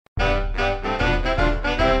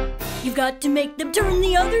You've got to make them turn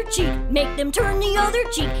the other cheek. Make them turn the other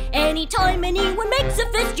cheek. Anytime anyone makes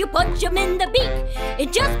a fist, you punch them in the beak.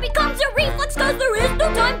 It just becomes a reflex cause there is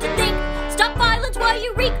no time to think. Stop violence while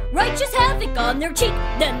you wreak righteous havoc on their cheek.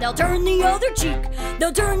 Then they'll turn the other cheek.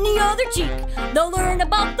 They'll turn the other cheek. They'll learn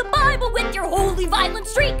about the Bible with your holy violent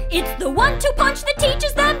streak. It's the 1-2 punch that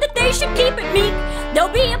teaches them that they should keep it meek. They'll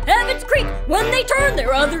be up Heaven's Creek when they turn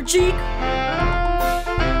their other cheek.